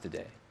honest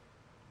today,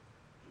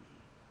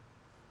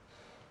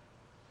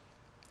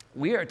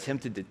 we are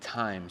tempted at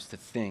times to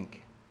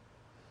think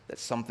that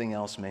something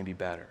else may be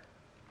better.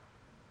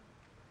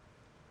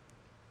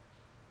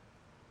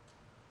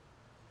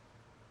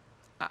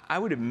 I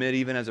would admit,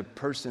 even as a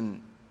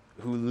person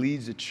who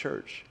leads a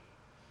church,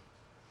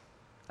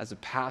 as a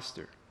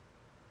pastor,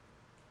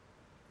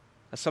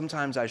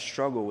 sometimes I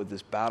struggle with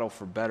this battle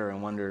for better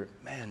and wonder,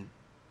 man,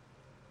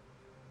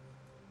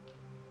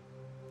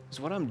 is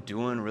what I'm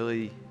doing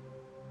really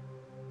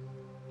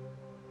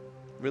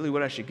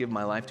what I should give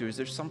my life to? Is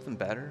there something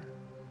better?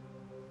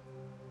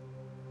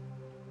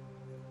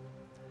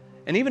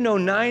 And even though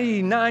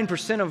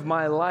 99% of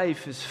my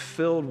life is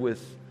filled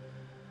with,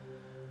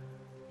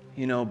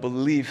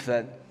 belief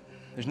that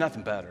there's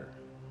nothing better,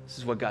 this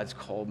is what God's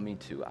called me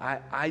to,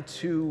 I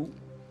too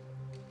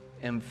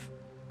am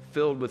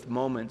filled with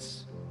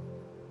moments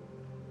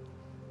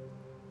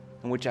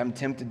in which I'm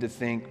tempted to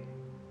think,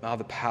 oh,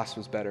 the past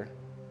was better.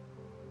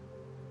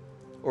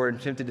 Or I'm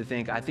tempted to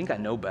think, I think I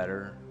know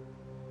better.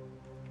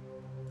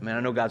 I mean, I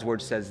know God's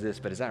word says this,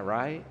 but is that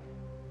right?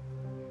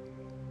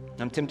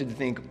 I'm tempted to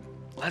think,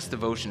 less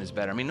devotion is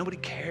better. I mean, nobody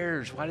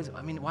cares. Why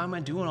am I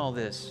doing all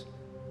this?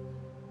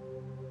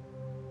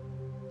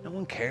 No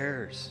one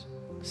cares.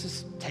 Let's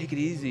just take it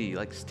easy.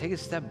 Like, just take a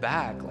step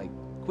back. Like,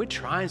 quit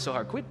trying so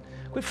hard. Quit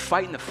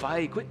fighting the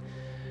fight.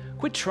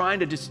 Quit trying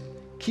to just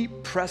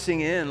keep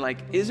pressing in.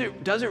 Like, does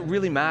it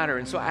really matter?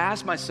 And so I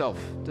ask myself,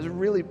 is it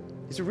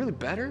really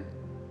better?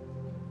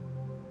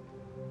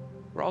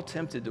 We're all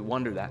tempted to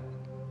wonder that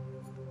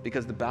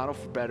because the battle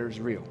for better is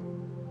real.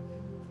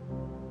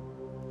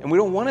 And we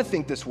don't want to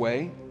think this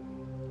way.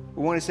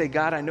 We want to say,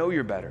 God, I know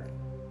you're better.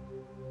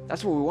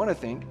 That's what we want to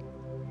think.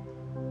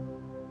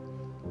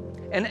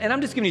 And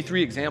I'm just giving you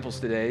 3 examples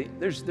today.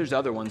 There's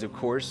other ones, of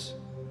course.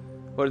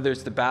 Whether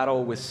there's the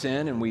battle with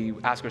sin and we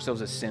ask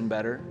ourselves, is sin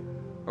better?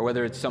 Or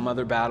whether it's some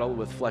other battle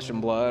with flesh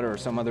and blood or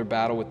some other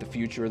battle with the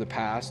future or the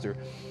past.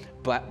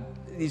 But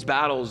these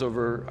battles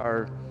over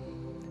our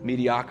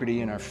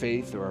mediocrity and our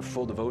faith or our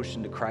full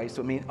devotion to Christ.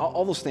 I mean,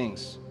 all those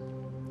things.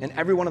 And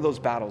every one of those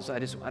battles, I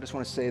just want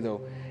to say,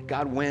 though,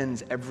 God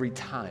wins every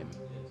time.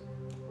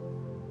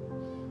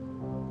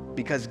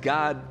 Because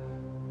God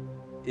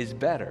is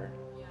better.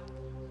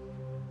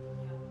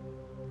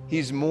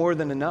 He's more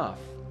than enough.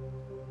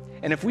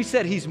 And if we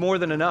said he's more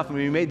than enough and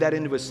we made that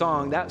into a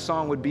song, that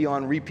song would be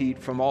on repeat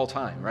from all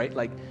time, right?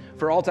 Like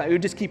for all time, it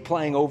would just keep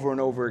playing over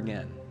and over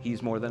again.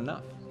 He's more than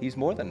enough. He's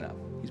more than enough.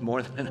 He's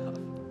more than enough.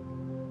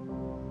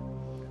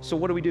 So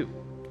what do we do?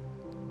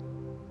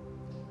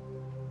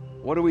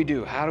 What do we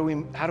do? How do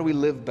we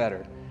live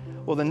better?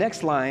 Well, the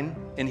next line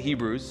in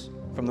Hebrews,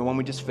 from the one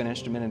we just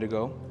finished a minute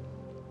ago,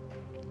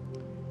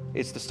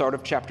 it's the start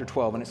of chapter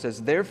 12, and it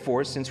says,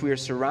 therefore, since we are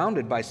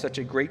surrounded by such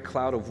a great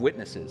cloud of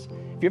witnesses.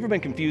 If you've ever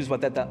been confused what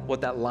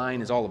that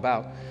line is all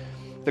about,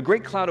 the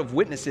great cloud of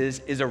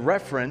witnesses is a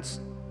reference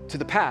to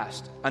the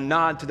past, a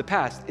nod to the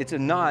past. It's a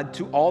nod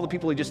to all the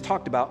people he just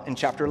talked about in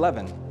chapter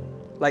 11.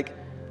 Like,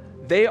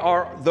 they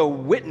are the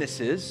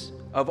witnesses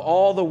of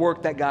all the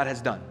work that God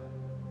has done.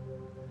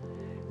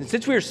 And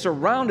since we are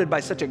surrounded by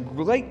such a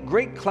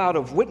great cloud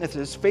of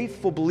witnesses,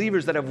 faithful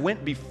believers that have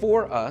went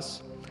before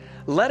us,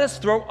 let us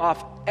throw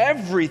off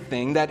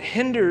everything that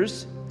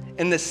hinders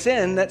and the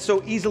sin that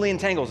so easily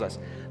entangles us.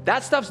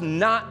 That stuff's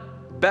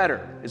not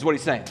better, is what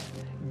he's saying.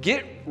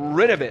 Get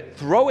rid of it.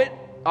 Throw it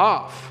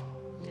off.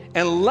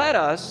 And let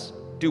us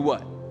do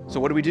what? So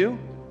what do we do?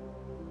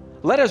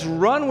 Let us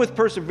run with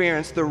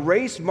perseverance the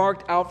race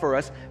marked out for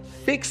us,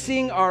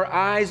 fixing our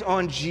eyes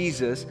on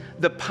Jesus,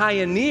 the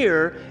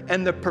pioneer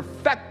and the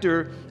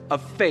perfecter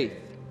of faith.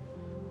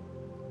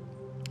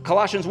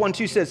 Colossians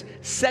 1:2 says,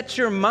 set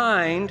your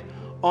mind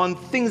on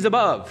things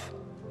above,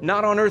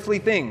 not on earthly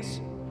things.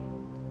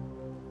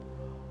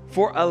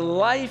 For a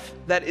life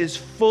that is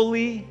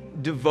fully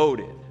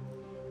devoted,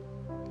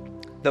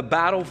 the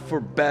battle for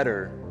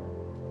better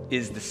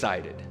is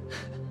decided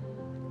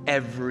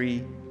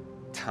every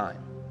time.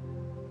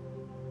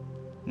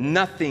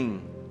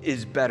 Nothing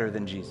is better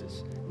than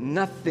Jesus.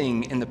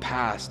 Nothing in the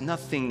past,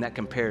 nothing that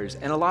compares.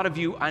 And a lot of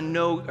you, I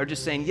know, are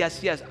just saying,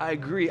 yes, I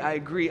agree.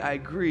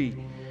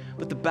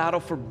 But the battle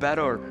for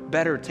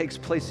better takes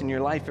place in your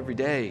life every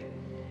day.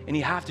 And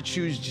you have to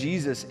choose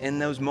Jesus in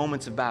those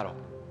moments of battle.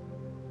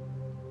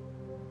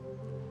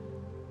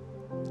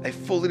 A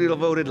fully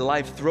devoted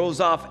life throws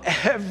off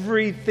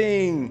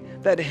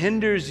everything that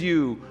hinders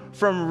you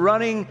from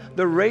running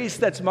the race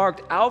that's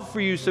marked out for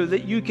you so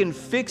that you can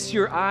fix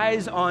your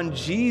eyes on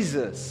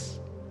Jesus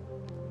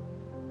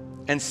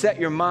and set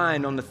your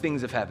mind on the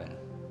things of heaven.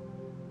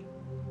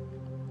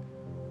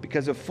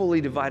 Because a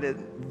fully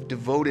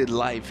devoted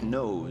life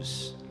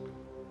knows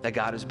that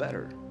God is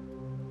better.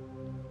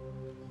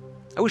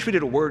 I wish we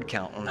did a word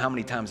count on how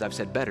many times I've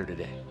said better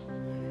today.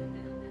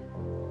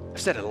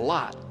 I've said it a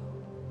lot.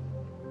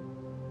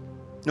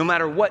 No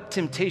matter what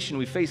temptation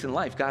we face in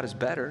life, God is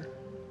better.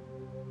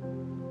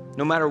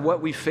 No matter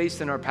what we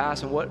faced in our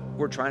past and what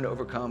we're trying to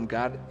overcome,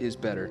 God is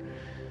better.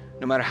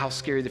 No matter how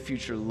scary the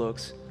future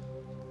looks,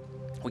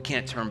 we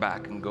can't turn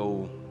back and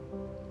go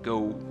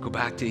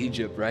back to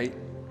Egypt, right?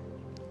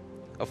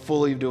 A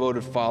fully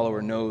devoted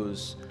follower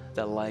knows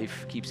that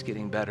life keeps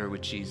getting better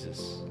with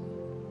Jesus.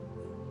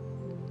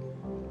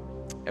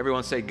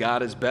 Everyone say,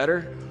 God is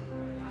better.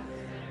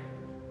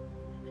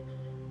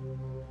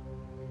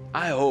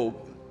 I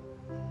hope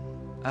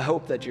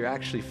that you're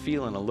actually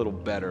feeling a little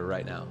better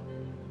right now.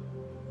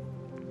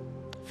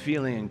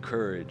 Feeling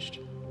encouraged.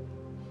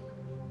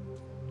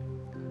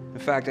 In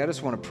fact, I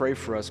just want to pray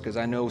for us because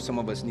I know some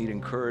of us need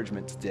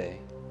encouragement today.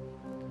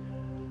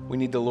 We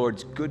need the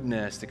Lord's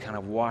goodness to kind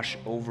of wash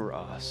over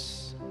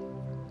us,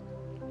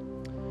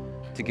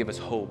 to give us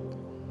hope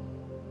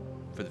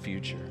for the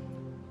future.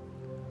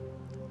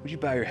 Would you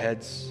bow your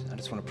heads? I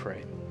just want to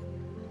pray.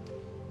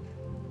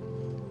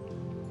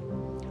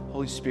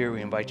 Holy Spirit,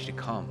 we invite you to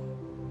come.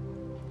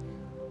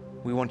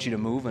 We want you to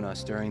move in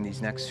us during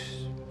these next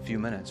few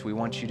minutes. We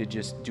want you to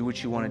just do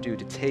what you want to do,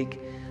 to take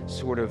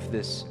sort of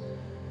this,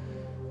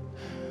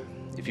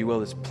 if you will,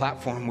 this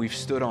platform we've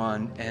stood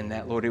on, and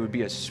that, Lord, it would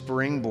be a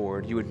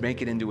springboard. You would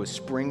make it into a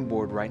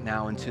springboard right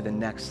now into the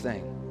next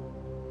thing.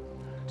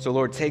 So,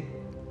 Lord,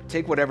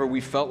 take whatever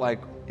we felt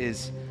like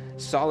is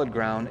solid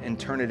ground and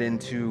turn it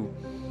into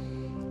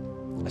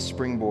a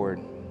springboard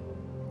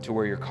to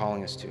where you're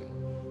calling us to.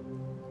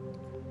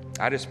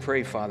 I just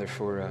pray, Father,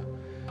 for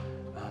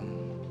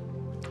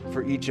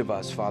each of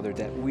us, Father,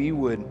 that we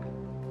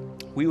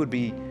would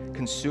be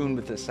consumed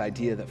with this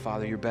idea that,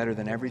 Father, you're better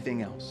than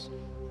everything else.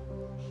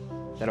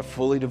 That a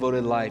fully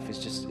devoted life is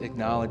just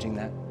acknowledging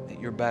that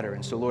you're better.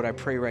 And so, Lord, I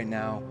pray right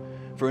now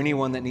for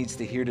anyone that needs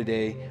to hear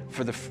today,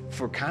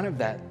 for kind of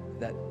that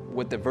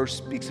what the verse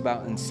speaks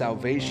about in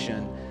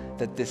salvation,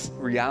 that this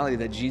reality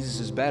that Jesus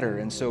is better.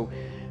 And so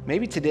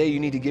maybe today you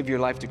need to give your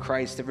life to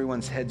Christ.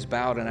 Everyone's heads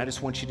bowed, and I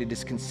just want you to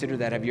just consider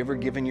that. Have you ever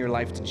given your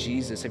life to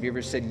Jesus? Have you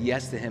ever said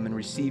yes to him and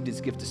received his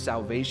gift of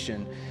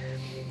salvation?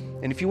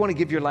 And if you want to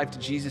give your life to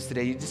Jesus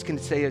today, you just can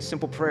say a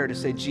simple prayer to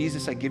say,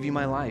 Jesus, I give you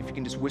my life. You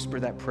can just whisper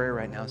that prayer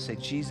right now. Say,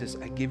 Jesus,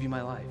 I give you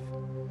my life.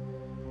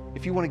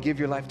 If you want to give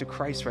your life to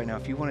Christ right now,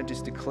 if you want to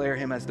just declare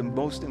him as the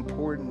most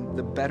important,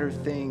 the better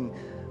thing,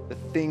 the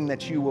thing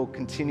that you will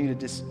continue to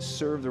just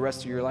serve the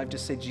rest of your life,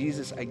 just say,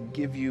 Jesus, I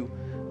give you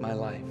my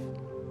life.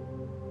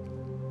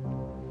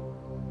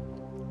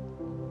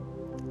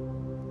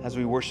 As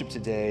we worship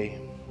today,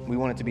 we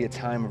want it to be a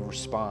time of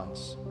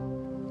response.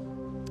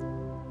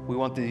 We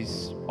want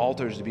these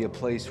altars to be a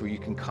place where you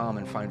can come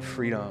and find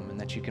freedom, and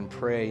that you can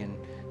pray and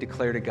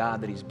declare to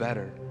God that he's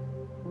better.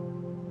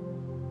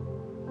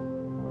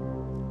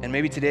 And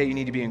maybe today you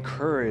need to be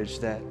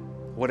encouraged that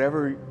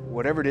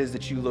whatever it is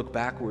that you look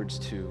backwards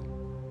to,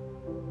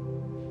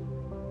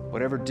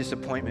 whatever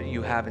disappointment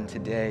you have in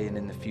today and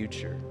in the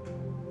future,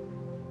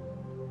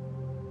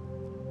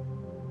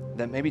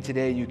 that maybe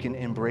today you can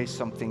embrace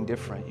something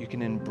different. You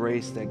can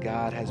embrace that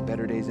God has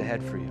better days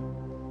ahead for you.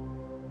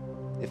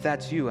 If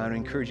that's you, I would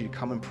encourage you to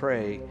come and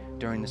pray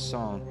during the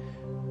song.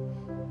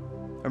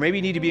 Or maybe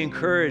you need to be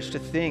encouraged to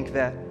think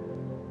that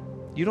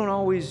you don't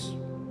always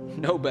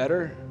know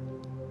better.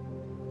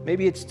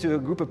 Maybe it's to a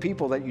group of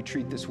people that you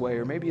treat this way,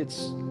 or maybe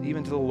it's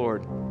even to the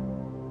Lord.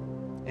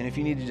 And if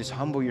you need to just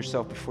humble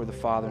yourself before the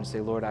Father and say,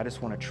 Lord, I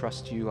just want to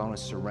trust you. I want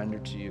to surrender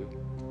to you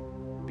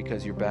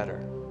because you're better.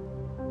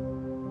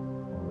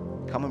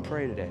 Come and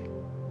pray today.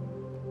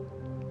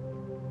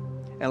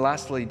 And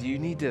lastly, do you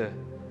need to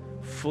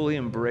fully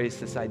embrace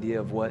this idea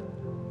of what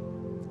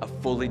a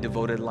fully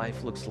devoted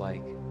life looks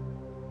like?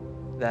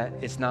 That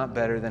it's not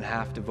better than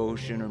half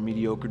devotion or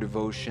mediocre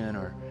devotion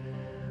or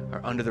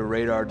under the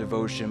radar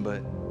devotion,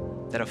 but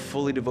that a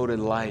fully devoted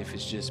life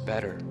is just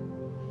better.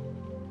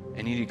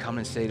 And you need to come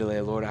and say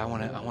today, Lord, I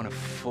want to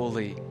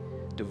fully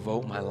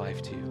devote my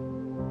life to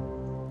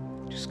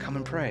you. Just come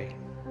and pray.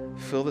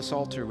 Fill this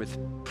altar with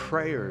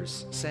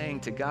prayers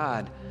saying to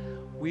God,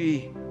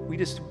 we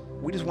just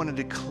want to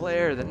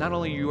declare that not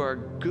only you are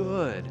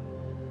good,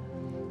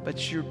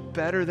 but you're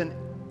better than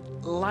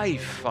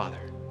life,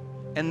 Father,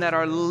 and that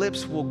our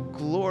lips will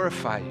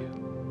glorify you.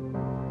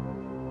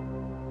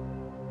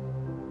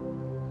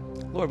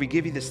 Lord, we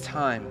give you this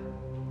time.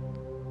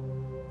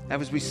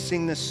 As we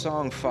sing this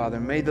song, Father,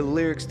 may the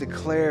lyrics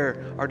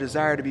declare our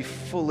desire to be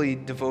fully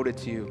devoted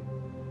to you.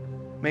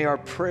 May our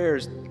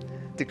prayers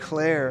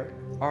declare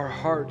our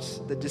hearts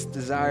that just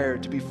desire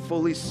to be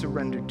fully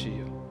surrendered to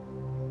you.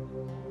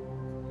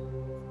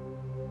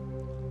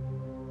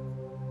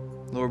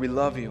 Lord, we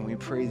love you and we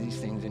pray these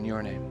things in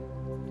your name.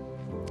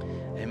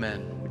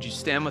 Amen. Would you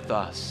stand with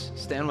us?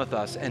 Stand with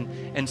us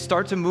and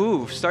start to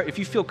move. If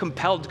you feel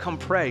compelled to come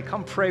pray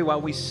while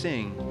we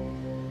sing,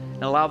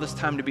 and allow this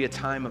time to be a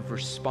time of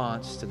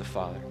response to the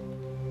Father.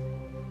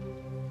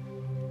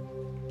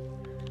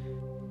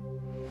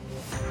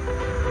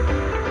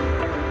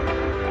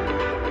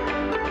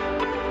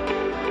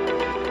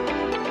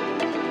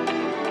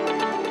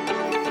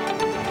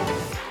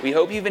 We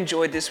hope you've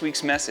enjoyed this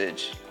week's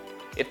message.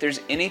 If there's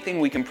anything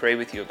we can pray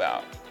with you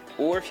about,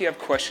 or if you have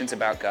questions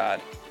about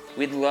God,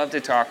 we'd love to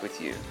talk with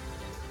you.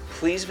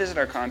 Please visit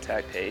our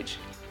contact page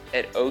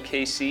at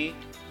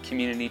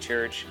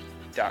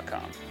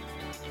okccommunitychurch.com.